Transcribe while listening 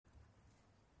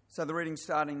So the reading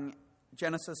starting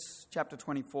Genesis chapter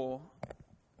 24,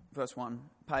 verse 1,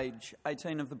 page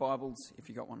 18 of the Bibles, if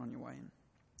you got one on your way in.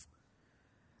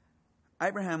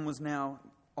 Abraham was now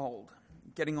old,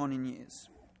 getting on in years,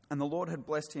 and the Lord had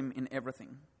blessed him in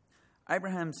everything.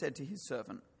 Abraham said to his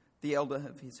servant, the elder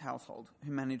of his household,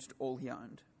 who managed all he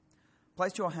owned,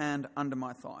 "Place your hand under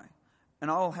my thigh, and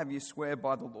I will have you swear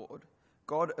by the Lord,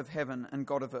 God of heaven and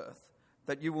God of earth,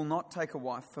 that you will not take a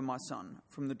wife for my son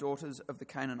from the daughters of the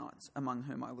Canaanites among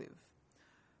whom I live,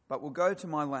 but will go to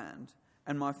my land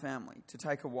and my family to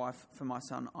take a wife for my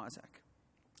son Isaac."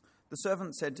 The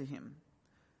servant said to him,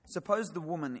 "Suppose the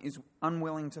woman is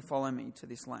unwilling to follow me to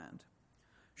this land.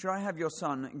 Should I have your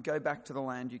son go back to the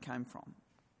land you came from?"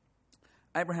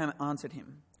 Abraham answered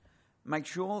him, "Make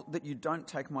sure that you don't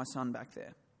take my son back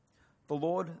there. The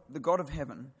Lord, the God of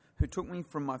heaven, who took me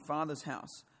from my father's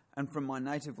house and from my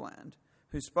native land,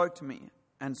 who spoke to me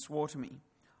and swore to me,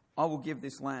 'I will give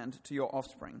this land to your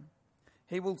offspring,'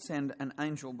 he will send an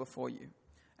angel before you,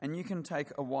 and you can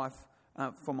take a wife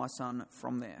for my son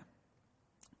from there.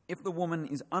 If the woman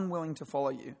is unwilling to follow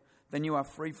you, then you are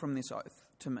free from this oath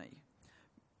to me.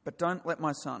 But don't let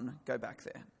my son go back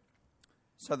there."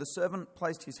 So the servant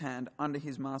placed his hand under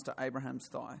his master Abraham's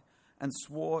thigh and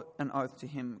swore an oath to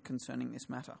him concerning this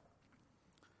matter.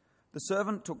 The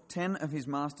servant took 10 of his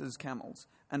master's camels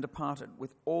and departed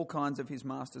with all kinds of his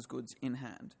master's goods in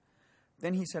hand.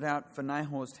 Then he set out for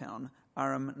Nahor's town,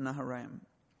 Aram Naharaim.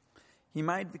 He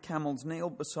made the camels kneel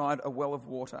beside a well of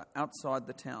water outside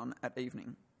the town at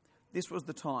evening. This was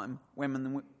the time when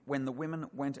the women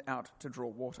went out to draw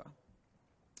water.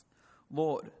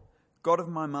 "Lord, God of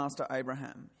my master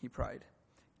Abraham," he prayed,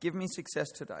 "give me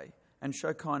success today and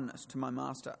show kindness to my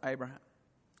master Abraham.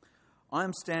 I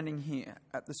am standing here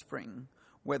at the spring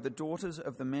where the daughters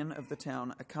of the men of the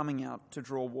town are coming out to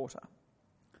draw water.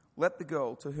 Let the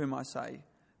girl to whom I say,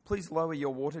 'Please lower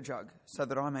your water jug so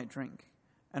that I may drink,'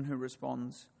 and who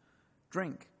responds,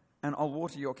 'Drink, and I'll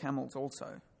water your camels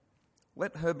also,'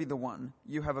 let her be the one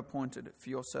you have appointed for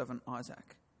your servant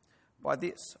Isaac. By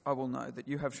this I will know that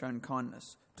you have shown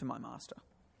kindness to my master."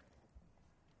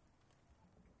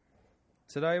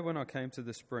 Today when I came to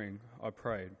the spring, I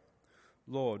prayed,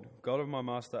 "Lord, God of my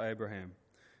master Abraham,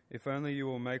 if only you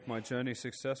will make my journey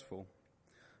successful.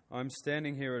 I am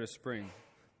standing here at a spring.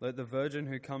 Let the virgin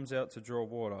who comes out to draw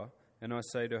water, and I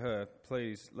say to her,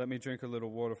 'Please, let me drink a little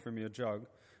water from your jug,'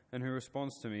 and who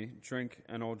responds to me, 'Drink,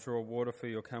 and I'll draw water for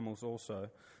your camels also,'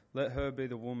 let her be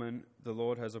the woman the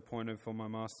Lord has appointed for my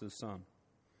master's son."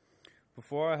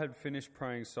 Before I had finished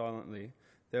praying silently,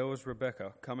 there was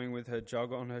Rebekah coming with her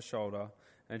jug on her shoulder,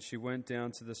 and she went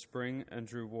down to the spring and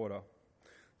drew water.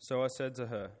 So I said to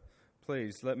her,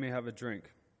 'Please, let me have a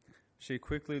drink.' She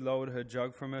quickly lowered her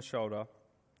jug from her shoulder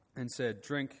and said,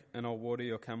 'Drink, and I'll water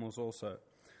your camels also.'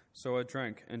 So I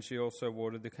drank, and she also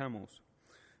watered the camels.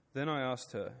 Then I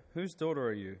asked her, 'Whose daughter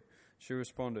are you?' She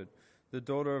responded, 'The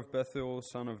daughter of Bethuel,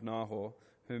 son of Nahor,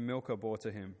 whom Milcah bore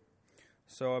to him.'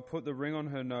 So I put the ring on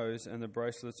her nose and the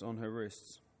bracelets on her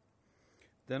wrists.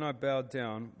 Then I bowed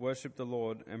down, worshipped the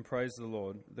Lord, and praised the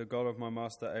Lord, the God of my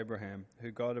master Abraham,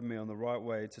 who guided me on the right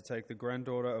way to take the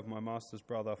granddaughter of my master's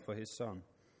brother for his son.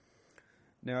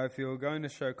 Now if you are going to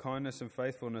show kindness and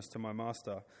faithfulness to my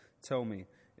master, tell me.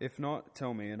 If not,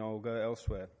 tell me, and I will go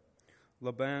elsewhere."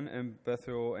 Laban and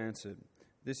Bethuel answered,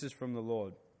 "This is from the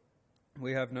Lord.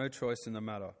 We have no choice in the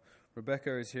matter.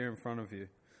 Rebekah is here in front of you.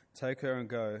 Take her and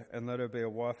go, and let her be a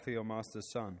wife for your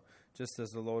master's son, just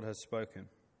as the Lord has spoken."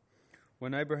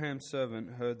 When Abraham's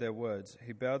servant heard their words,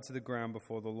 he bowed to the ground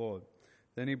before the Lord.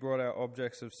 Then he brought out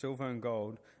objects of silver and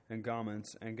gold and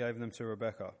garments and gave them to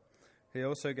Rebekah. He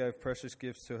also gave precious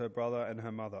gifts to her brother and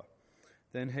her mother.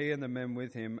 Then he and the men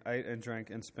with him ate and drank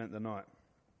and spent the night.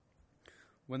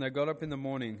 When they got up in the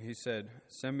morning, he said,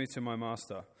 "Send me to my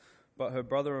master." But her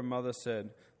brother and mother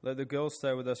said, "Let the girl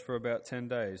stay with us for about 10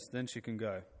 days, then she can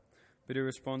go." But he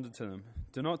responded to them,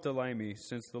 "Do not delay me,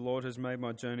 since the Lord has made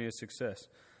my journey a success.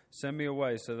 Send me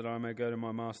away so that I may go to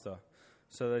my master."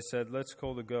 So they said, "Let's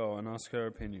call the girl and ask her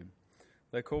opinion."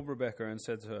 They called Rebekah and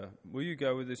said to her, "Will you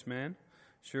go with this man?"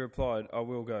 She replied, "I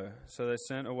will go." So they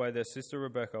sent away their sister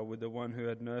Rebekah with the one who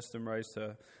had nursed and raised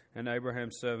her, and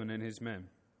Abraham's servant and his men.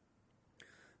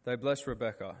 They blessed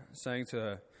Rebekah, saying to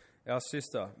her, "Our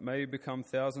sister, may you become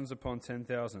thousands upon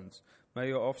 10,000s. May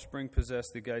your offspring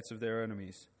possess the gates of their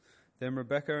enemies." Then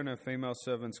Rebekah and her female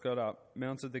servants got up,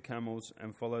 mounted the camels,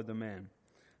 and followed the man.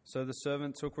 So the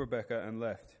servant took Rebekah and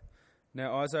left.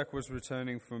 Now Isaac was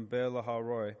returning from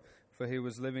Beer-lahai-roi, for he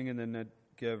was living in the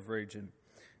Negev region.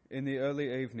 In the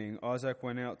early evening, Isaac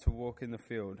went out to walk in the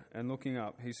field, and looking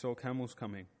up, he saw camels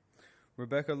coming.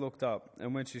 Rebekah looked up,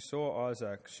 and when she saw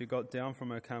Isaac, she got down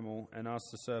from her camel and asked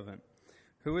the servant,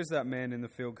 "Who is that man in the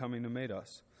field coming to meet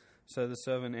us?" So the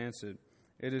servant answered,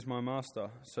 "It is my master."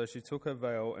 So she took her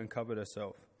veil and covered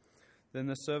herself. Then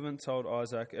the servant told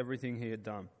Isaac everything he had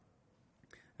done.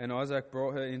 And Isaac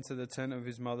brought her into the tent of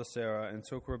his mother Sarah and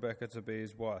took Rebekah to be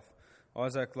his wife.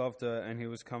 Isaac loved her, and he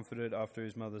was comforted after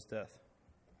his mother's death.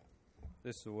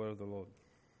 This is the word of the Lord.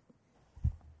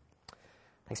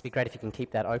 Thanks. It'd be great if you can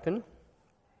keep that open.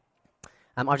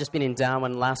 I've just been in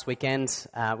Darwin last weekend,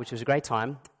 which was a great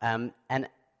time. And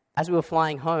as we were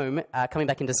flying home, coming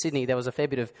back into Sydney, there was a fair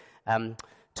bit of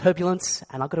turbulence,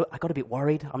 and I got a bit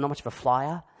worried. I'm not much of a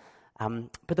flyer.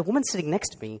 But the woman sitting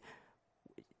next to me,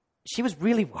 she was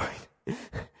really worried.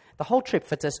 The whole trip,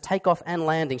 for just takeoff and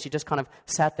landing, she just kind of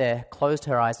sat there, closed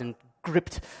her eyes, and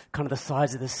gripped kind of the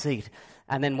sides of the seat.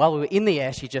 And then while we were in the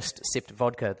air, she just sipped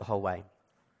vodka the whole way.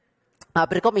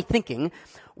 But it got me thinking,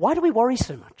 why do we worry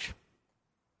so much?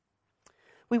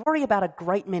 We worry about a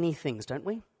great many things, don't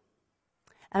we?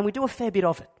 And we do a fair bit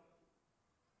of it.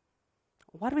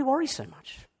 Why do we worry so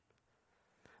much?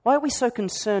 Why are we so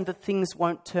concerned that things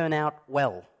won't turn out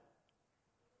well?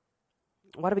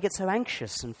 Why do we get so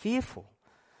anxious and fearful?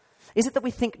 Is it that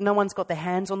we think no one's got their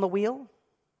hands on the wheel?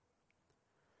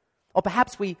 Or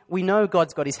perhaps we know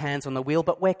God's got his hands on the wheel,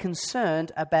 but we're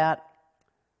concerned about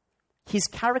his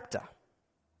character.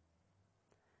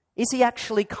 Is he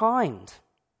actually kind?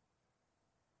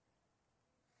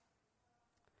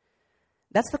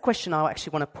 That's the question I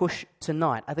actually want to push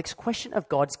tonight. The question of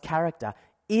God's character.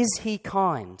 Is he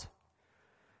kind?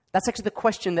 That's actually the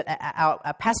question that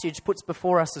our passage puts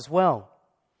before us as well.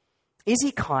 Is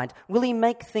he kind? Will he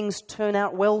make things turn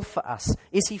out well for us?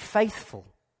 Is he faithful?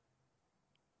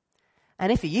 And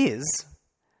if he is,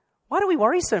 why do we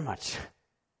worry so much?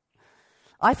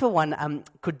 I, for one,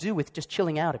 could do with just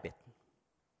chilling out a bit.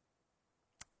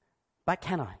 But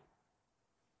can I?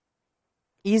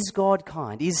 Is God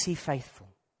kind? Is he faithful?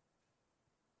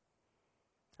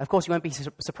 Of course, you won't be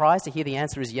surprised to hear the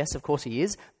answer is yes, of course he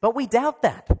is. But we doubt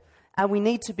that. And we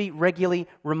need to be regularly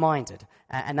reminded.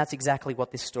 And that's exactly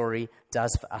what this story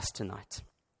does for us tonight.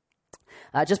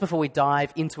 Just before we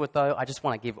dive into it, though, I just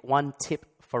want to give one tip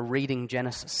for reading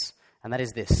Genesis. And that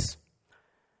is this.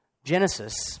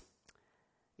 Genesis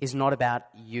is not about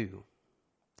you,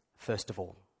 first of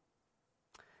all.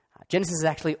 Genesis is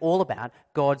actually all about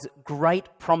God's great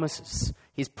promises,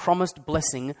 his promised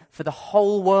blessing for the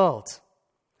whole world.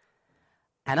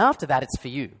 And after that, it's for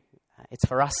you. It's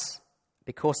for us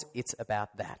because it's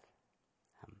about that.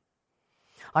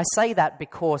 I say that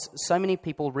because so many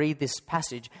people read this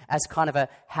passage as kind of a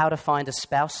how to find a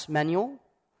spouse manual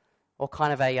or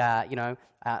kind of a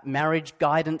marriage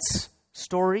guidance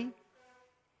story.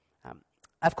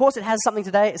 Of course, it has something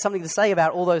to say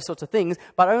about all those sorts of things,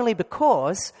 but only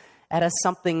because it has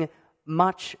something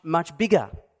much, much bigger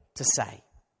to say,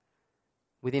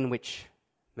 within which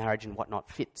marriage and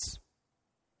whatnot fits.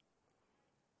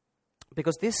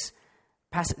 Because this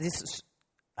passage, this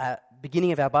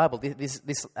beginning of our Bible, this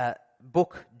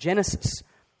book, Genesis,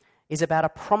 is about a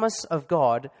promise of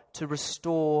God to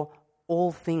restore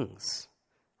all things,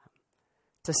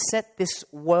 to set this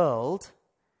world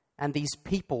and these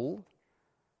people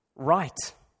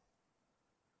right.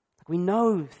 We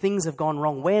know things have gone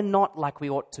wrong. We're not like we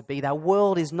ought to be. Our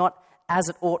world is not as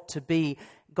it ought to be.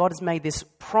 God has made this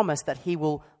promise that he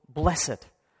will bless it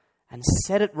and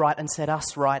set it right and set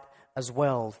us right as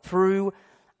well through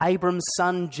Abram's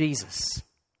son Jesus,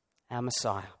 our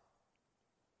Messiah.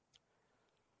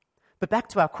 But back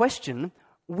to our question,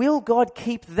 will God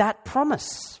keep that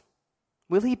promise?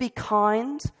 Will he be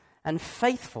kind and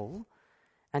faithful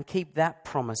and keep that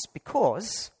promise?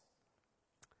 Because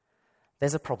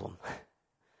there's a problem.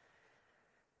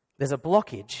 There's a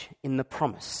blockage in the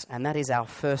promise, and that is our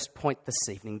first point this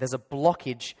evening. There's a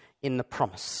blockage in the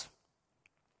promise.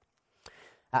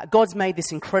 God's made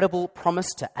this incredible promise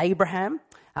to Abraham.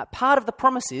 Part of the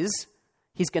promise is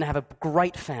he's going to have a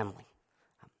great family.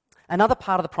 Another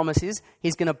part of the promise is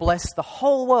he's going to bless the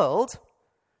whole world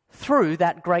through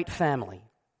that great family.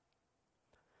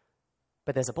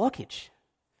 But there's a blockage.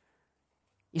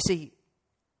 You see,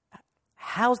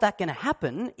 how's that going to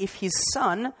happen if his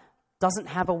son doesn't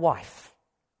have a wife?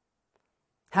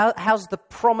 How's the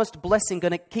promised blessing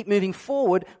going to keep moving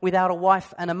forward without a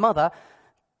wife and a mother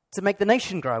to make the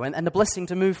nation grow and the blessing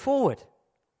to move forward?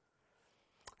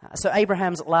 So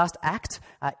Abraham's last act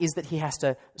is that he has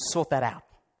to sort that out.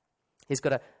 He's got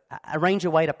to arrange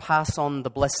a way to pass on the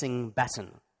blessing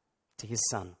baton to his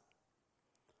son.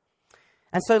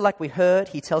 And so, like we heard,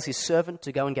 he tells his servant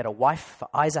to go and get a wife for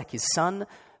Isaac, his son.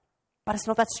 But it's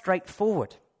not that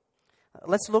straightforward.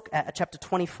 Let's look at chapter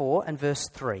 24 and verse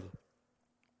 3.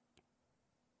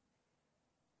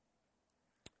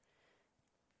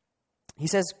 He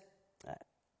says,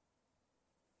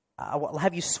 I will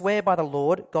have you swear by the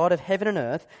Lord, God of heaven and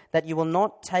earth, that you will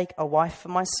not take a wife for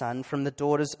my son from the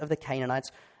daughters of the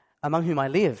Canaanites among whom I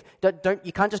live.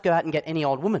 You can't just go out and get any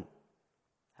old woman.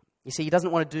 You see, he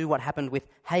doesn't want to do what happened with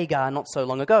Hagar not so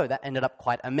long ago. That ended up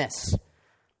quite a mess.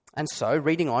 And so,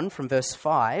 reading on from verse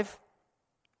 5,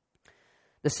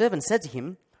 the servant said to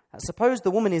him, suppose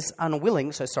the woman is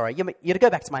unwilling, you're to go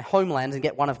back to my homeland and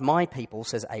get one of my people,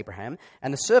 says Abraham.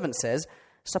 And the servant says,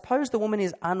 suppose the woman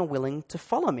is unwilling to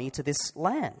follow me to this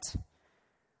land.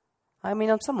 I mean,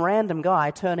 I'm some random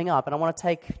guy turning up and I want to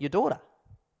take your daughter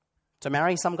to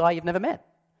marry some guy you've never met.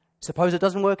 Suppose it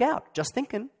doesn't work out. Just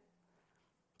thinking.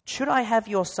 Should I have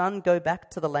your son go back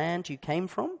to the land you came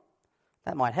from?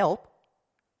 That might help.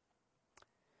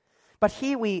 But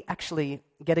here we actually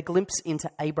get a glimpse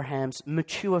into Abraham's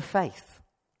mature faith.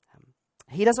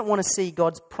 He doesn't want to see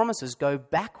God's promises go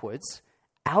backwards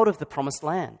out of the promised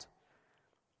land.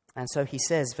 And so he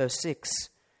says, verse 6,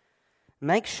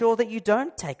 make sure that you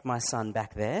don't take my son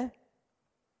back there.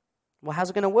 Well, how's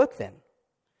it going to work then?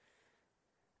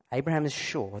 Abraham is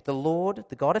sure the Lord,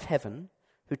 the God of heaven,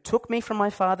 who took me from my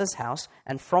father's house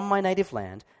and from my native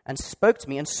land and spoke to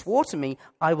me and swore to me,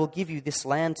 I will give you this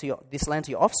land to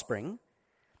your offspring,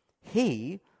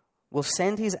 he will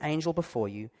send his angel before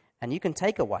you and you can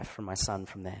take a wife from my son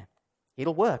from there.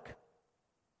 It'll work.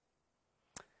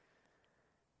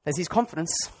 There's his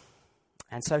confidence.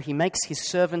 And so he makes his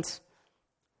servant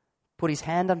put his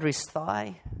hand under his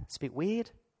thigh. It's a bit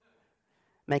weird.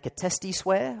 Make a testy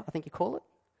swear, I think you call it.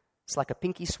 It's like a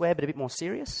pinky swear, but a bit more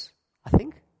serious, I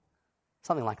think.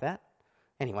 Something like that.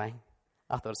 Anyway,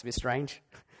 I thought it was a bit strange.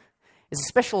 It's a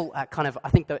special kind of, I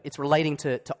think that it's relating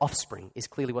to offspring is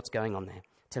clearly what's going on there.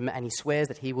 And he swears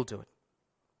that he will do it.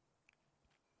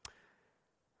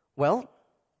 Well,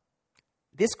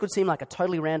 this could seem like a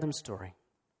totally random story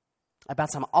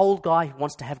about some old guy who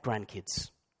wants to have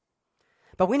grandkids.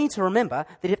 But we need to remember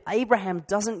that if Abraham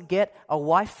doesn't get a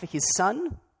wife for his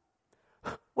son,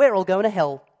 we're all going to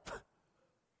hell.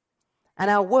 And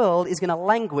our world is going to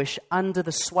languish under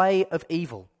the sway of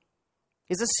evil.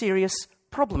 It's a serious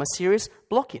problem, a serious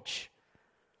blockage.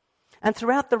 And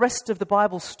throughout the rest of the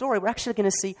Bible story, we're actually going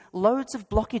to see loads of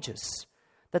blockages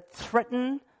that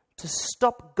threaten to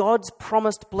stop God's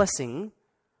promised blessing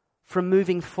from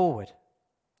moving forward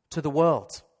to the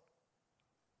world.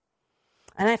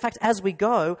 And in fact, as we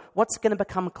go, what's going to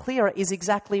become clearer is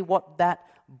exactly what that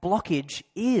blockage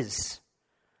is.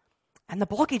 And the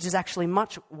blockage is actually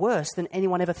much worse than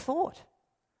anyone ever thought.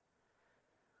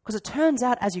 Because it turns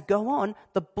out as you go on,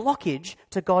 the blockage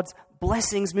to God's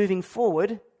blessings moving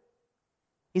forward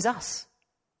is us.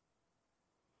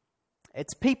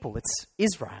 It's people, it's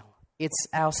Israel, it's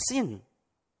our sin.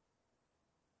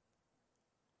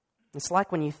 It's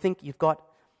like when you think you've got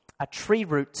a tree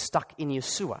root stuck in your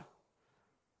sewer,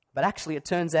 but actually it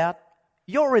turns out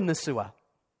you're in the sewer.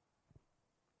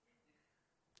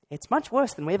 It's much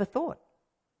worse than we ever thought.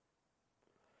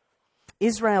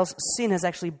 Israel's sin has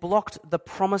actually blocked the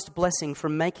promised blessing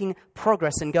from making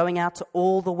progress and going out to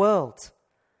all the world.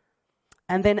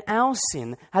 And then our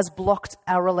sin has blocked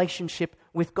our relationship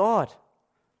with God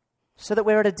so that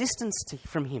we're at a distance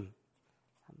from Him.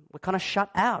 We're kind of shut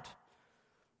out.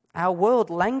 Our world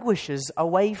languishes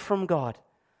away from God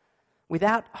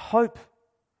without hope,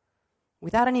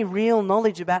 without any real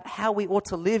knowledge about how we ought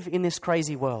to live in this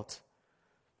crazy world,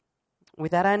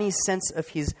 without any sense of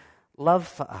His love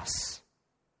for us.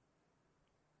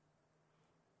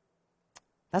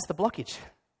 That's the blockage.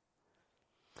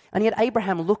 And yet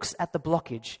Abraham looks at the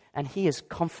blockage and he is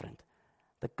confident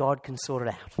that God can sort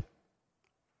it out.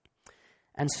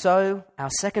 And so, our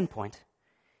second point,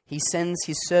 he sends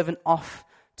his servant off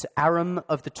to Aram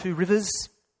of the two rivers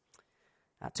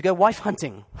to go wife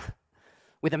hunting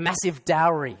with a massive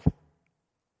dowry.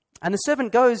 And the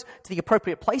servant goes to the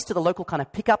appropriate place, to the local kind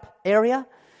of pickup area.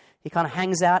 He kind of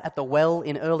hangs out at the well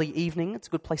in early evening. It's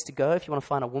a good place to go if you want to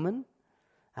find a woman.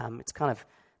 It's kind of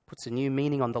puts a new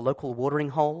meaning on the local watering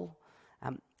hole.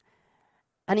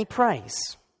 And he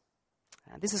prays.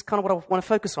 This is kind of what I want to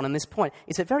focus on in this point.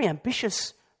 It's a very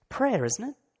ambitious prayer, isn't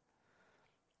it?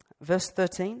 Verse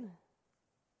 13.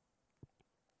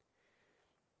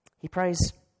 He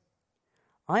prays,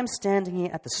 I am standing here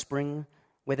at the spring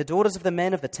where the daughters of the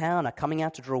men of the town are coming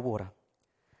out to draw water.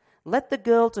 Let the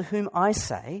girl to whom I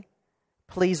say,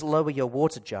 please lower your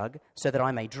water jug so that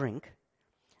I may drink,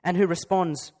 and who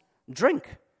responds,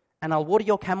 drink, and I'll water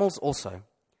your camels also.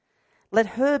 Let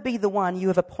her be the one you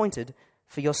have appointed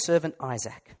for your servant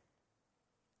Isaac.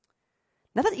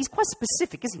 Now, he's quite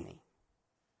specific, isn't he?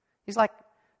 He's like,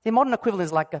 the modern equivalent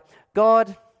is like,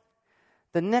 God,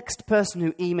 the next person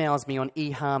who emails me on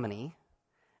eHarmony,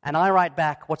 and I write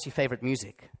back, what's your favorite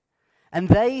music? And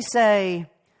they say,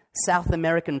 South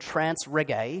American trance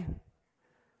reggae,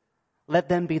 let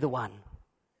them be the one.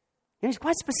 He's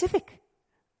quite specific.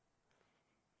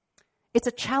 It's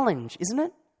a challenge, isn't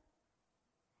it?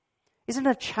 Isn't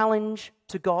it a challenge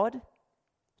to God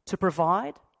to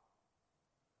provide?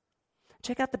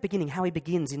 Check out the beginning, how he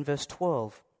begins in verse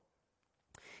 12.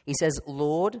 He says,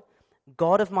 Lord,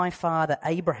 God of my father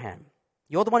Abraham,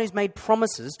 you're the one who's made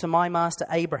promises to my master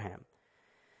Abraham.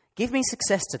 Give me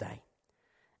success today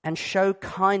and show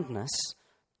kindness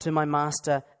to my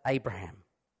master Abraham.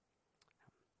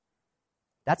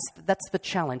 That's the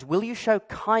challenge. Will you show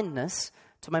kindness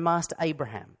to my master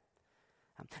Abraham?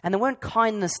 And the word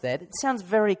kindness there, it sounds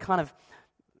very kind of,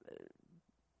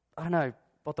 I don't know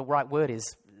what the right word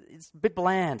is. It's a bit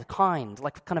bland, kind,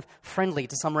 like kind of friendly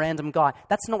to some random guy.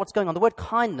 That's not what's going on. The word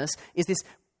kindness is this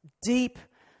deep,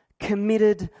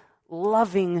 committed,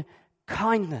 loving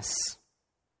kindness.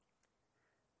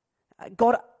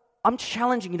 God, I'm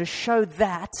challenging you to show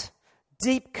that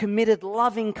deep, committed,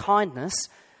 loving kindness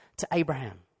to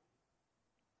Abraham.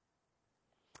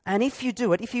 And if you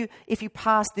do it, if you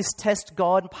pass this test,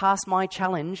 God, pass my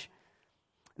challenge,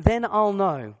 then I'll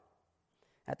know.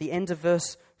 At the end of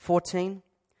verse 14,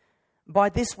 by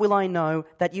this will I know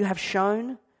that you have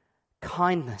shown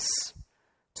kindness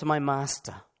to my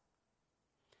master.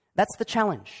 That's the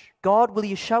challenge. God, will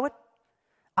you show it?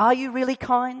 Are you really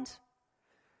kind?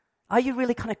 Are you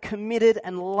really kind of committed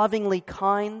and lovingly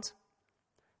kind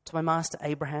to my master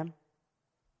Abraham?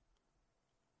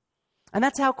 And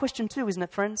that's our question too, isn't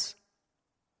it, friends?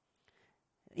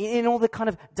 In all the kind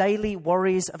of daily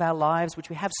worries of our lives, which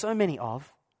we have so many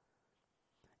of,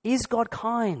 is God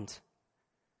kind?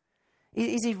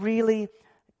 Is he really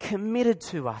committed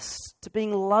to us, to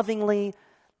being lovingly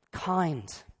kind?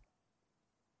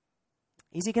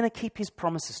 Is he going to keep his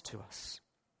promises to us?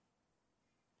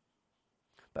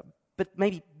 But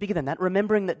maybe bigger than that,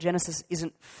 remembering that Genesis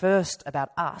isn't first about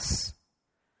us,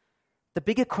 the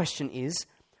bigger question is,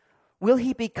 will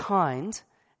he be kind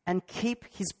and keep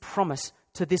his promise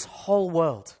to this whole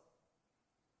world?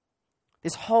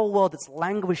 This whole world that's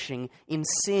languishing in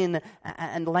sin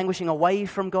and languishing away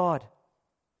from God.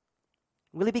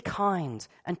 Will he be kind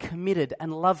and committed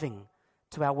and loving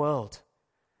to our world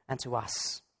and to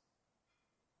us?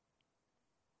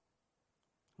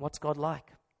 What's God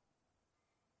like?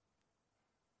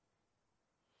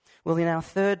 Well, in our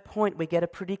third point, we get a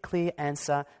pretty clear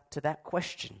answer to that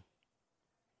question.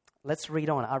 Let's read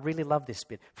on. I really love this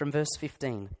bit from verse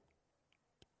 15.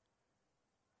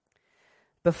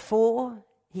 Before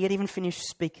he had even finished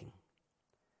speaking,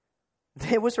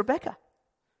 there was Rebekah.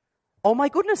 Oh my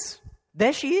goodness,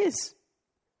 there she is.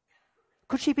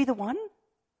 Could she be the one?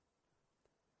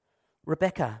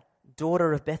 Rebekah,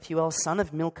 daughter of Bethuel, son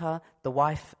of Milcah, the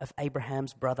wife of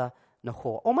Abraham's brother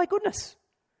Nahor. Oh my goodness,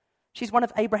 she's one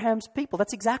of Abraham's people.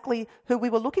 That's exactly who we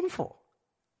were looking for.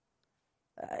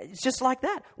 It's just like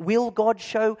that. Will God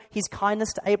show his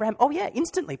kindness to Abraham? Oh yeah,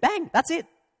 instantly, bang, that's it.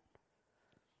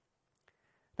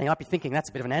 Now you might be thinking, that's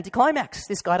a bit of an anticlimax.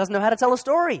 This guy doesn't know how to tell a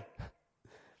story.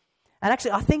 And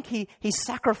actually, I think he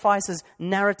sacrifices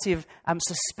narrative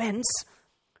suspense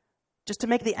just to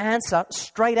make the answer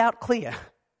straight out clear.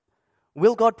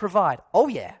 Will God provide? Oh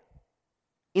yeah,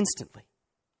 instantly.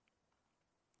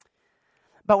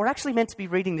 But we're actually meant to be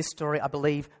reading this story, I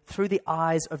believe, through the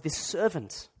eyes of this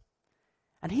servant.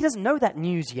 And he doesn't know that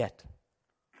news yet.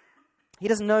 He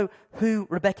doesn't know who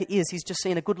Rebekah is. He's just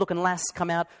seen a good-looking lass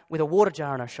come out with a water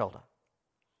jar on her shoulder.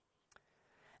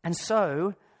 And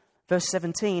so, verse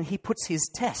 17, he puts his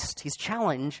test, his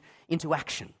challenge, into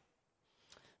action.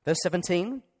 Verse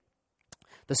 17,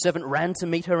 the servant ran to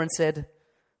meet her and said,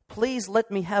 "Please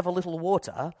let me have a little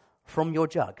water from your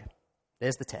jug."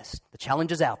 There's the test. The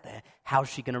challenge is out there. How's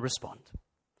she going to respond?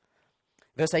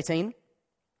 Verse 18,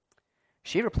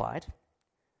 she replied,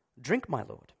 "Drink, my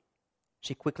lord."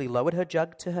 She quickly lowered her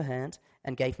jug to her hand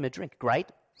and gave him a drink.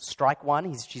 Great. Strike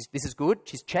one. This is good.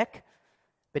 She's check.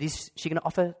 But is she going to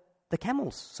offer the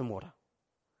camels some water?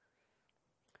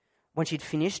 When she'd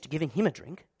finished giving him a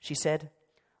drink, she said,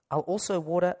 I'll also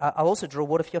draw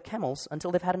water for your camels until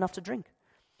they've had enough to drink."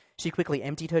 She quickly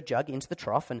emptied her jug into the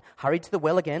trough and hurried to the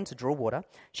well again to draw water.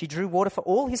 She drew water for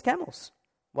all his camels,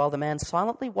 while the man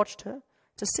silently watched her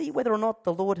to see whether or not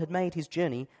the Lord had made his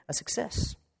journey a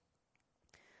success.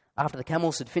 After the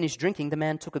camels had finished drinking, the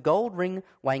man took a gold ring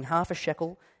weighing half a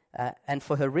shekel, and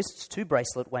for her wrists 2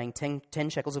 bracelets weighing 10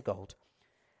 shekels of gold.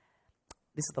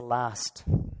 This is the last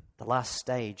the last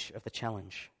stage of the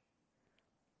challenge.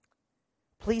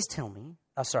 "Please tell me,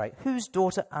 whose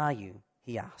daughter are you?"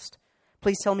 he asked.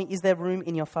 "Please tell me, is there room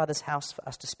in your father's house for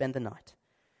us to spend the night?"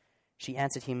 She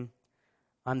answered him,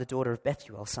 "I'm the daughter of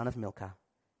Bethuel, son of Milcah,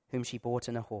 whom she bore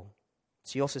to Nahor."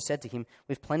 She also said to him,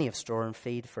 "We've plenty of straw and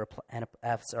feed and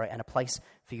a place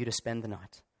for you to spend the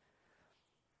night."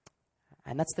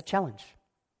 And that's the challenge.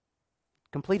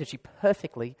 Completed. She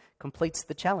perfectly completes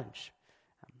the challenge.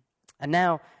 And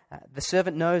now the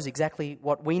servant knows exactly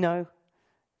what we know,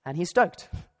 and he's stoked.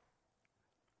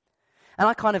 And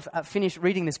I kind of finish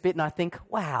reading this bit and I think,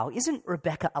 wow, isn't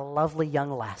Rebecca a lovely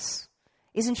young lass?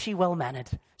 Isn't she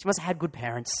well-mannered? She must have had good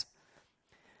parents.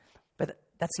 But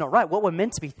that's not right. What we're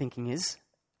meant to be thinking is,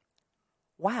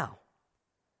 wow,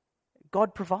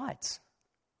 God provides.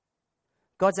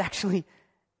 God's actually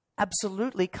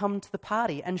absolutely come to the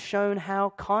party and shown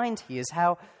how kind he is,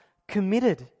 how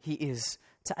committed he is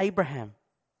to Abraham.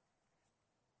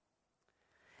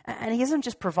 And he hasn't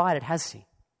just provided, has he?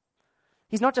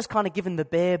 He's not just kind of given the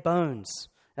bare bones.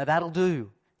 Now that'll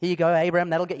do. Here you go,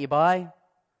 Abraham, that'll get you by.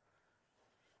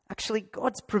 Actually,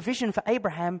 God's provision for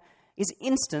Abraham is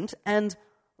instant and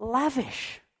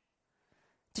lavish.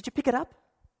 Did you pick it up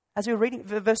as we were reading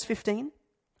verse 15?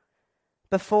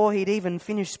 Before he'd even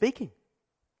finished speaking.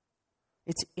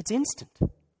 It's instant.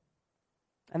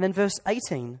 And then verse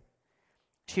 18,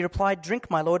 she replied, "Drink,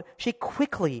 my lord." She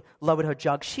quickly lowered her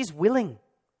jug. She's willing.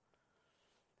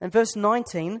 And verse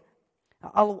 19,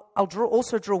 I'll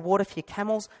also draw water for your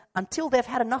camels until they've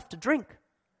had enough to drink.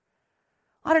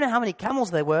 I don't know how many camels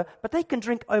there were, but they can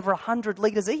drink over 100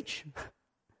 litres each.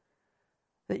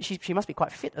 She must be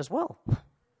quite fit as well.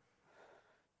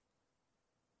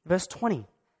 Verse 20,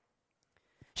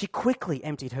 she quickly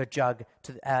emptied her jug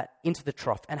into the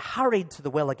trough and hurried to the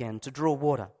well again to draw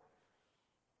water.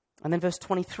 And then verse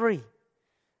 23,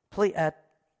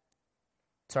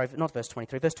 not verse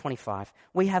 23, verse 25.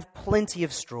 We have plenty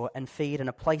of straw and feed and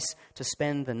a place to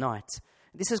spend the night.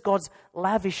 This is God's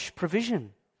lavish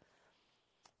provision.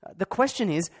 The question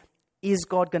is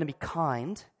God going to be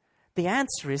kind? The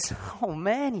answer is, oh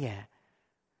man, yeah.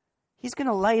 He's going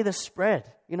to lay the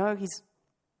spread.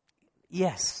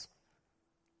 Yes.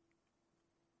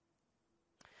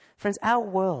 Friends, our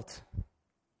world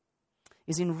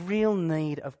is in real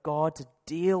need of God to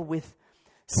deal with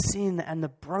sin and the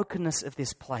brokenness of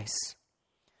this place,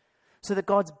 so that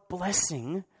God's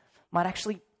blessing might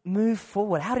actually move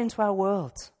forward out into our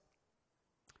world,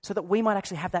 so that we might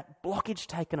actually have that blockage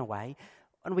taken away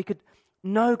and we could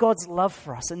know God's love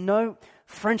for us and know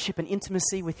friendship and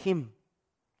intimacy with Him.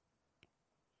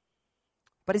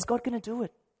 But is God going to do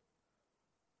it?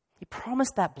 He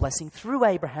promised that blessing through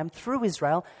Abraham, through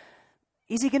Israel.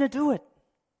 Is He going to do it?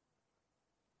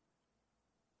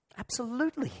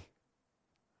 Absolutely.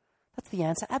 That's the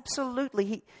answer.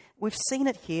 Absolutely. We've seen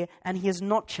it here, and He has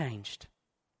not changed.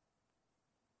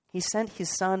 He sent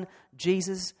His Son,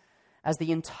 Jesus, as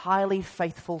the entirely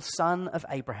faithful Son of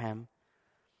Abraham.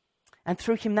 And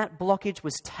through Him, that blockage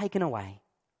was taken away.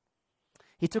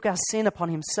 He took our sin upon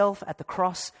Himself at the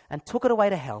cross and took it away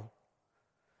to hell.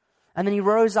 And then He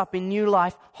rose up in new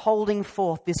life, holding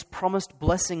forth this promised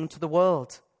blessing to the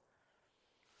world.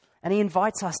 And He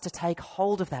invites us to take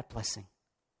hold of that blessing.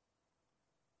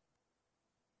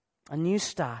 A new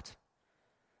start,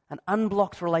 an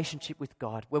unblocked relationship with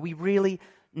God where we really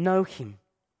know Him.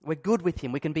 We're good with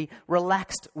Him. We can be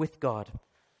relaxed with God.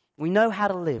 We know how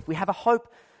to live. We have a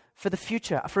hope for the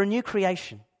future, for a new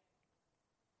creation.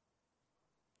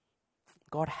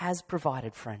 God has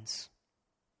provided, friends.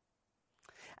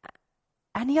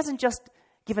 And He hasn't just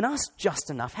given us just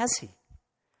enough, has He?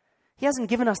 He hasn't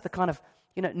given us the kind of,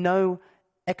 no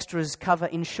extras cover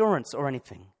insurance or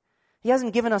anything. He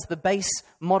hasn't given us the base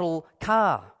model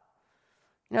car.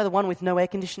 The one with no air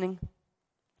conditioning,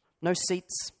 no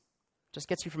seats, just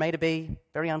gets you from A to B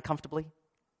very uncomfortably.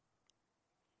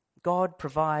 God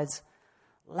provides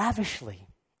lavishly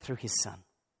through His Son.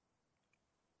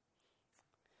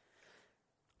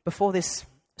 Before this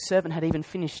servant had even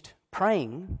finished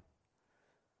praying,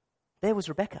 there was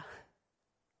Rebecca.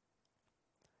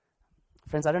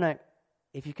 Friends, I don't know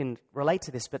if you can relate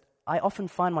to this, but I often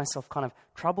find myself kind of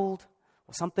troubled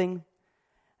or something,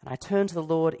 and I turn to the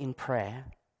Lord in prayer,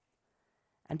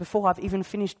 and before I've even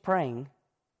finished praying,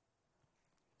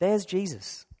 there's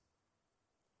Jesus.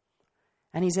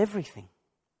 And He's everything.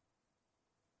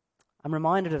 I'm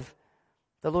reminded of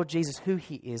the Lord Jesus, who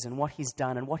He is and what He's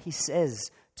done and what He says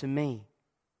to me.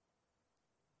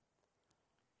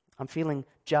 I'm feeling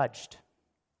judged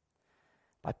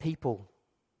by people,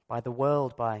 by the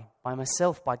world, by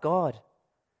myself, by God.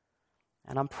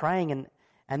 And I'm praying,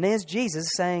 and there's Jesus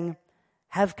saying,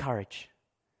 have courage.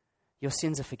 Your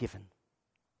sins are forgiven.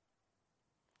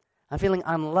 I'm feeling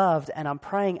unloved and I'm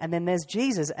praying, and then there's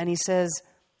Jesus and he says,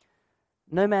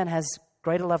 no man has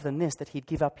greater love than this, that he'd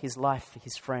give up his life for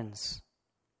his friends.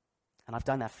 And I've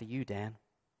done that for you, Dan.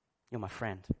 You're my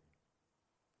friend.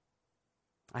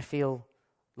 I feel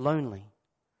lonely.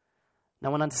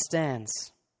 No one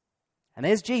understands. And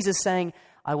there's Jesus saying,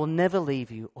 I will never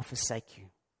leave you or forsake you.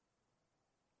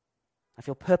 I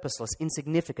feel purposeless,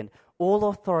 insignificant. All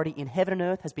authority in heaven and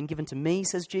earth has been given to me,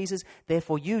 says Jesus.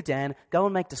 Therefore you, Dan, go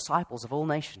and make disciples of all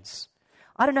nations.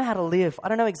 I don't know how to live. I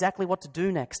don't know exactly what to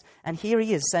do next. And here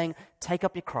he is saying, take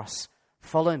up your cross,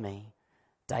 follow me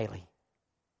daily.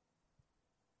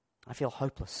 I feel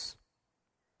hopeless.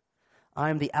 I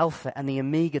am the Alpha and the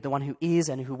Omega, the one who is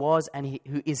and who was and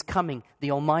who is coming,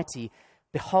 the Almighty.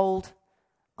 Behold,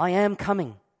 I am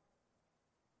coming.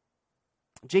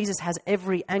 Jesus has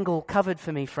every angle covered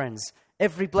for me, friends.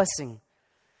 Every blessing.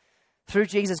 Through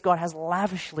Jesus, God has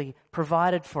lavishly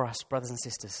provided for us, brothers and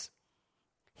sisters.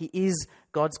 He is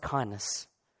God's kindness.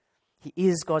 He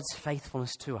is God's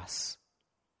faithfulness to us.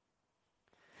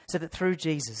 So that through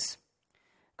Jesus,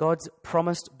 God's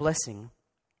promised blessing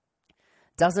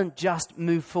doesn't just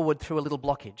move forward through a little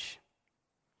blockage.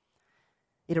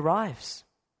 It arrives.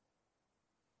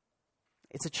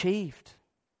 It's achieved.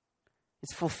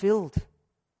 It's fulfilled.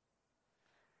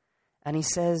 And he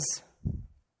says,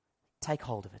 take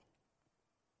hold of it.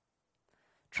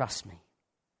 Trust me.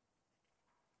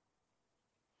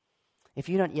 If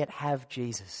you don't yet have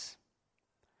Jesus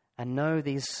and know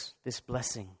this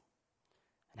blessing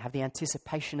and have the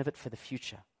anticipation of it for the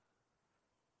future,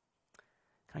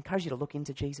 can I encourage you to look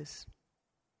into Jesus?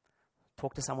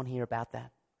 Talk to someone here about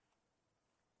that.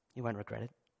 You won't regret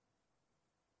it.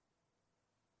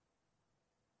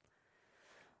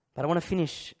 But I want to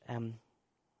finish,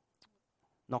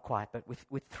 not quite, but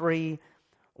with three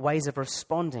ways of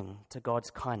responding to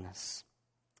God's kindness,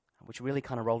 which really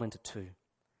kind of roll into two.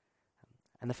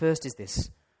 And the first is this: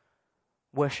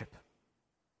 worship.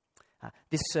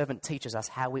 This servant teaches us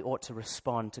how we ought to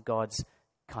respond to God's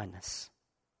kindness.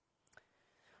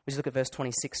 Would you look at verse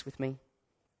 26 with me?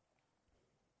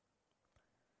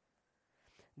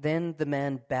 Then the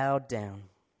man bowed down,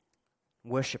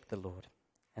 worshipped the Lord,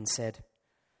 and said,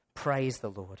 praise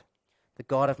the Lord, the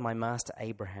God of my master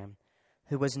Abraham,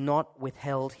 who has not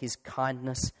withheld his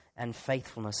kindness and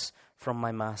faithfulness from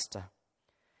my master.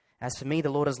 As for me, the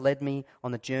Lord has led me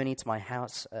on the journey to my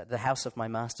house, the house of my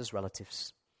master's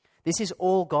relatives. This is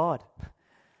all God.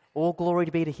 All glory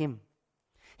to be to him.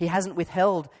 He hasn't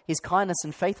withheld his kindness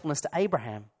and faithfulness to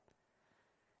Abraham.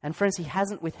 And friends, he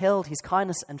hasn't withheld his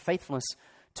kindness and faithfulness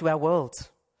to our world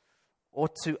or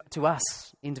to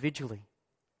us individually.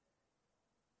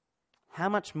 How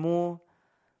much more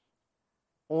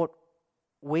ought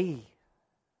we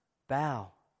bow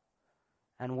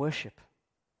and worship?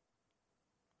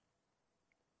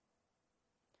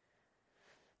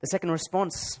 The second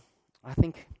response, I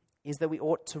think, is that we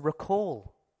ought to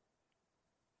recall.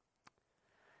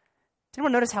 Did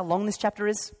anyone notice how long this chapter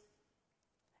is?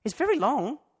 It's very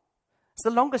long. It's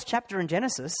the longest chapter in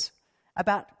Genesis,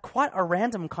 about quite a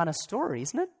random kind of story,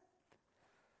 isn't it?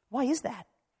 Why is that?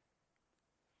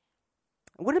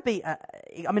 Wouldn't it be,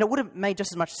 it would have made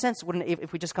just as much sense, wouldn't it,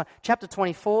 if we just chapter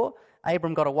 24,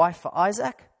 Abram got a wife for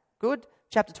Isaac. Good.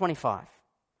 Chapter 25.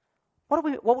 What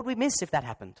would we miss if that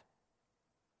happened?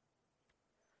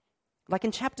 Like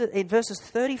in verses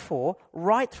 34,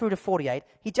 right through to 48,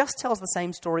 he just tells the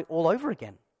same story all over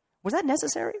again. Was that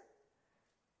necessary?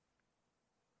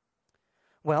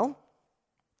 Well,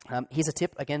 here's a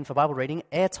tip again for Bible reading.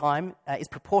 Airtime is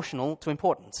proportional to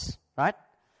importance, right?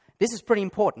 This is pretty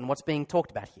important, what's being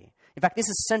talked about here. In fact, this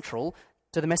is central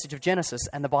to the message of Genesis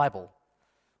and the Bible.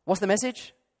 What's the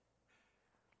message?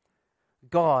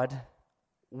 God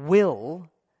will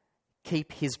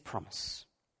keep his promise.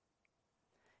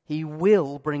 He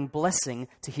will bring blessing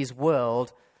to his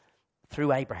world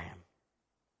through Abraham.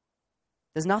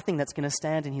 There's nothing that's going to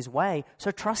stand in his way,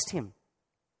 so trust him.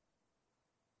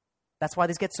 That's why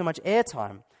this gets so much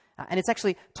airtime. And it's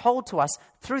actually told to us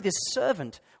through this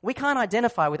servant. We can't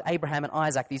identify with Abraham and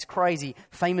Isaac, these crazy,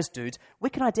 famous dudes. We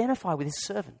can identify with his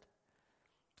servant.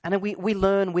 And then we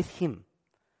learn with him.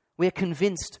 We are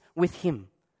convinced with him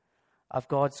of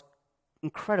God's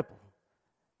incredible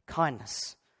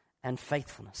kindness and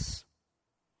faithfulness.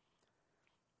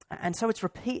 And so it's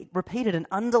repeated and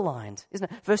underlined,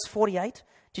 isn't it? Verse 48,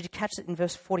 did you catch it in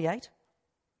verse 48?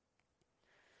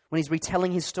 When he's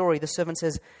retelling his story, the servant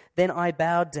says, then I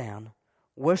bowed down,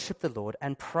 worshipped the Lord,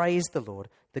 and praised the Lord,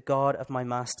 the God of my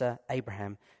master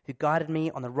Abraham, who guided me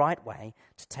on the right way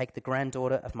to take the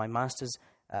granddaughter of my master's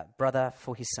brother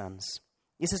for his sons.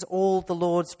 This is all the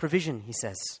Lord's provision, he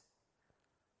says.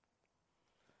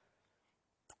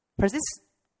 Friends, this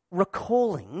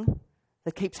recalling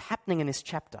that keeps happening in this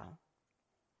chapter,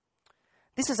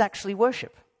 this is actually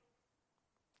worship.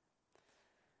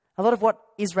 A lot of what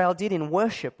Israel did in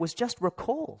worship was just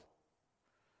recall.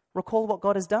 Recall what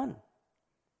God has done.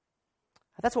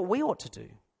 That's what we ought to do.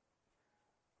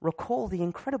 Recall the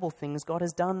incredible things God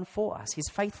has done for us, his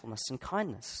faithfulness and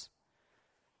kindness.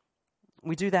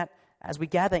 We do that as we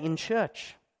gather in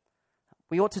church.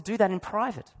 We ought to do that in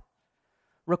private.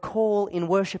 Recall in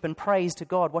worship and praise to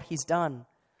God what he's done.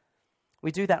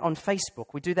 We do that on Facebook.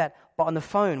 We do that on the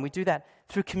phone. We do that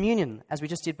through communion, as we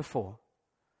just did before.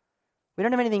 We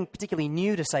don't have anything particularly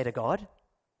new to say to God.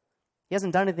 He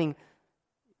hasn't done anything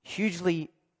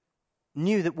hugely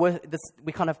new that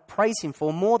we kind of praise him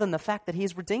for, more than the fact that he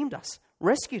has redeemed us,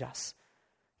 rescued us,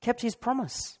 kept his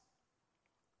promise.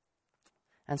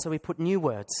 And so we put new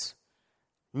words,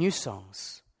 new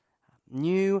songs,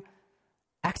 new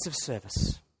acts of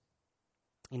service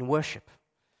in worship,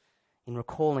 in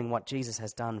recalling what Jesus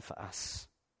has done for us.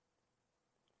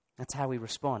 That's how we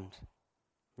respond.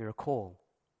 We recall.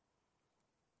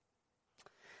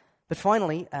 But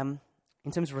finally,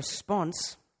 in terms of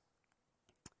response,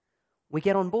 we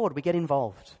get on board, we get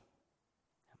involved.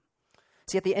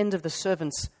 See, at the end of the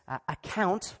servant's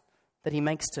account that he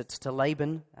makes to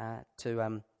Laban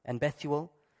and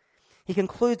Bethuel, he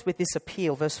concludes with this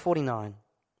appeal, verse 49.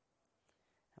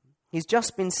 He's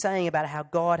just been saying about how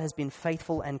God has been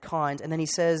faithful and kind, and then he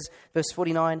says, verse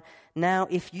 49, now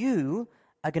if you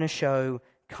are going to show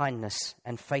kindness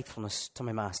and faithfulness to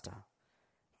my master,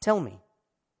 tell me.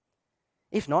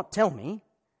 If not, tell me,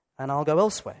 and I'll go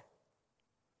elsewhere.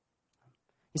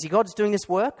 You see, God's doing this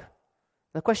work.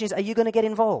 The question is, are you going to get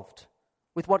involved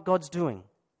with what God's doing?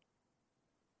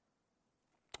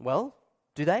 Well,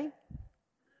 do they?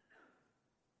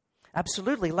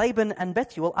 Absolutely. Laban and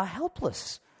Bethuel are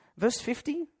helpless. Verse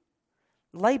 50,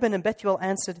 Laban and Bethuel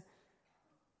answered,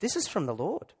 this is from the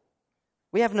Lord.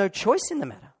 We have no choice in the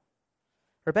matter.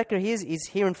 Rebekah is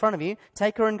here in front of you.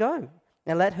 Take her and go.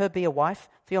 And let her be a wife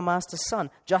for your master's son,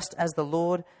 just as the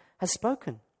Lord has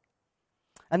spoken.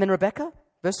 And then Rebekah,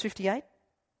 verse 58,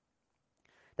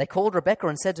 they called Rebekah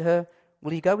and said to her,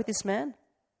 will you go with this man?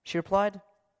 She replied,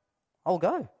 I'll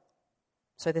go.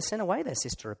 So they sent away their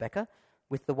sister Rebekah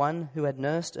with the one who had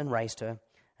nursed and raised her,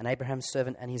 and Abraham's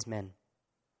servant and his men.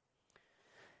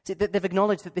 See, they've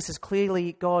acknowledged that this is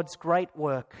clearly God's great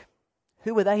work.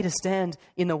 Who were they to stand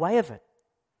in the way of it?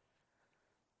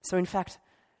 So in fact,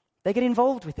 they get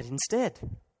involved with it instead.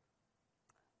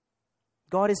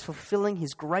 God is fulfilling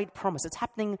his great promise. It's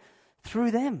happening through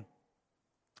them.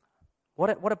 What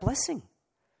a blessing.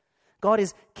 God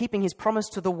is keeping his promise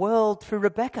to the world through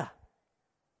Rebekah.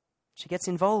 She gets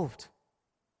involved.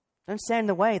 Don't stand in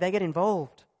the way, they get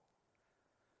involved.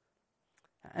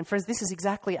 And friends, this is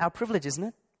exactly our privilege, isn't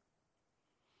it?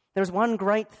 There is one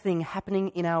great thing happening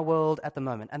in our world at the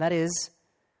moment, and that is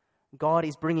God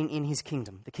is bringing in his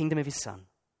kingdom, the kingdom of his Son.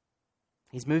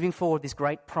 He's moving forward this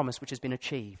great promise which has been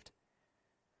achieved.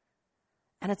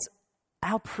 And it's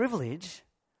our privilege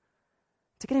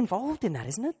to get involved in that,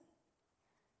 isn't it?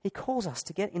 He calls us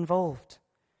to get involved.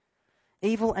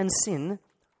 Evil and sin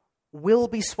will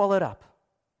be swallowed up.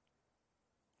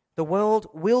 The world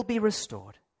will be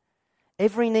restored.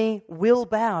 Every knee will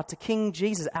bow to King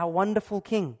Jesus, our wonderful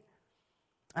King.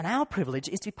 And our privilege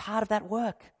is to be part of that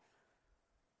work.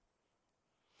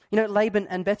 You know, Laban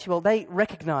and Bethuel, they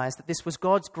recognized that this was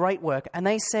God's great work, and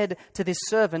they said to this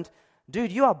servant,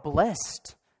 dude, you are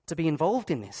blessed to be involved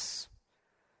in this.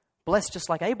 Blessed just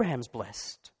like Abraham's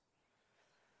blessed.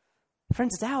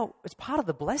 Friends, it's part of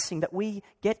the blessing that we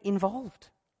get involved.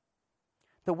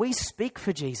 That we speak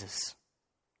for Jesus.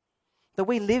 That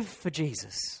we live for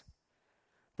Jesus.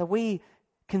 That we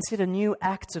consider new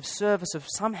acts of service, of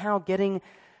somehow getting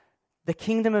the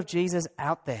kingdom of Jesus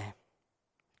out there.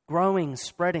 Growing,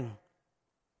 spreading.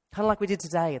 Kind of like we did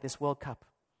today at this World Cup.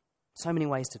 So many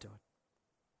ways to do it.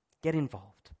 Get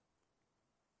involved.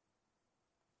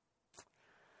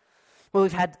 Well,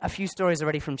 we've had a few stories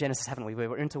already from Genesis, haven't we?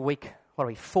 We're into week,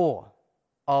 4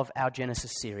 of our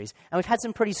Genesis series. And we've had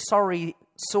some pretty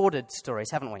sordid stories,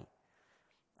 haven't we?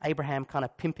 Abraham kind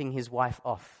of pimping his wife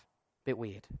off. Bit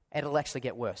weird. And it'll actually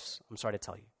get worse, I'm sorry to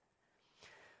tell you.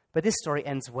 But this story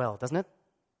ends well, doesn't it?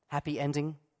 Happy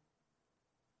ending.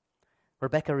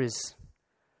 Rebekah is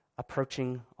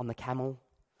approaching on the camel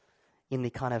in the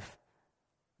kind of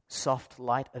soft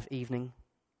light of evening.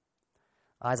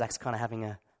 Isaac's kind of having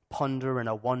a ponder and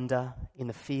a wander in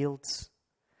the fields,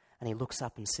 and he looks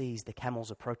up and sees the camels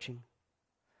approaching.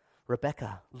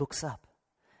 Rebekah looks up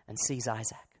and sees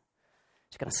Isaac.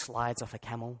 She kind of slides off a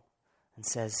camel and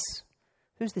says,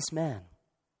 "Who's this man?"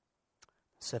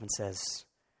 The servant says,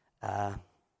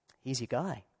 "He's your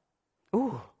guy."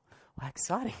 Ooh, how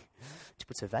exciting. She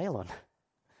puts her veil on.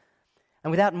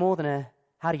 And without more than a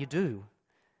 "how do you do,"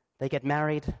 they get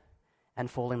married and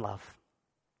fall in love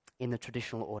in the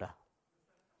traditional order.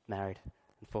 Married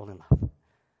and fall in love.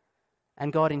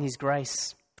 And God, in his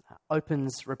grace,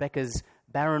 opens Rebekah's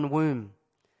barren womb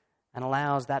and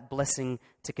allows that blessing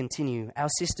to continue. Our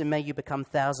sister, may you become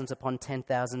thousands upon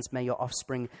 10,000s. May your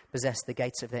offspring possess the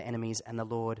gates of their enemies. And the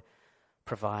Lord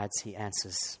provides, he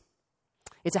answers.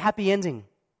 It's a happy ending.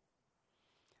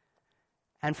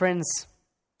 And friends,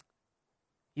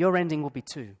 your ending will be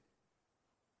too.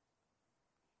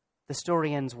 The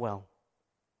story ends well.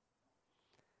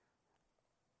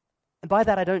 And by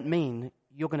that I don't mean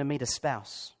you're going to meet a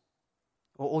spouse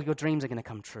or all your dreams are going to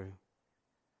come true.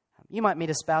 You might meet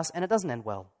a spouse and it doesn't end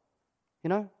well. You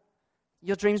know?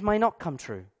 Your dreams may not come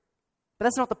true. But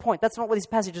that's not the point. That's not what this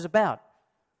passage is about.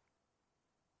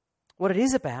 What it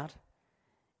is about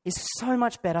is so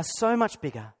much better, so much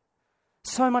bigger,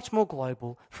 so much more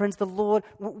global. Friends, the Lord,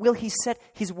 will he set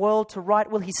his world to right?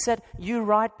 Will he set you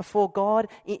right before God?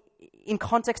 In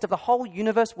context of the whole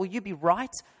universe, will you be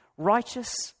right,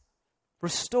 righteous,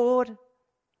 restored?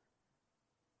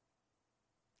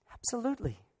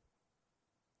 Absolutely.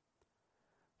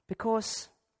 Because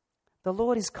the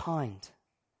Lord is kind,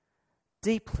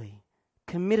 deeply,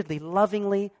 committedly,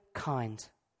 lovingly kind.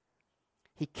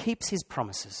 He keeps his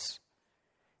promises.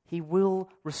 He will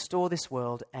restore this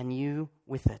world and you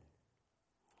with it.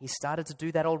 He started to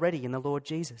do that already in the Lord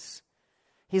Jesus.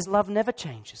 His love never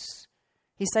changes.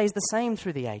 He stays the same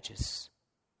through the ages.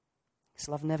 His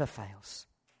love never fails.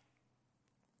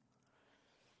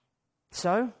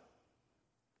 So,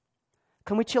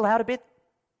 can we chill out a bit?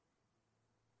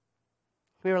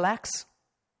 Can we relax?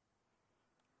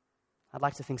 I'd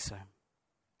like to think so.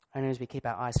 Only as we keep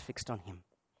our eyes fixed on him.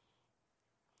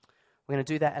 We're going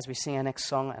to do that as we sing our next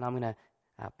song, and I'm going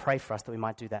to pray for us that we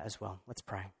might do that as well. Let's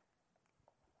pray.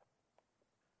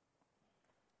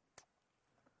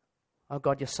 Oh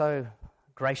God, you're so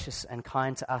gracious and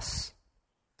kind to us.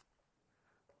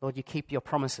 Lord, you keep your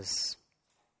promises.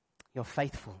 You're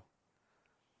faithful.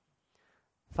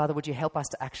 Father, would you help us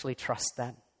to actually trust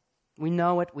that? We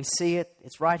know it, we see it,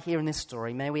 it's right here in this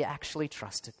story. May we actually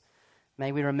trust it.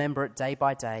 May we remember it day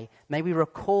by day. May we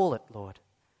recall it, Lord,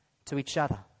 to each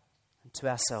other and to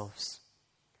ourselves.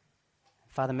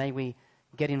 Father, may we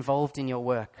get involved in your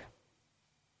work.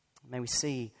 May we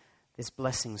see this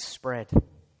blessing spread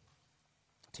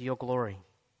to your glory.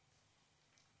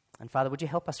 And Father, would you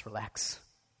help us relax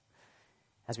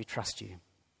as we trust you?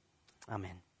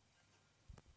 Amen.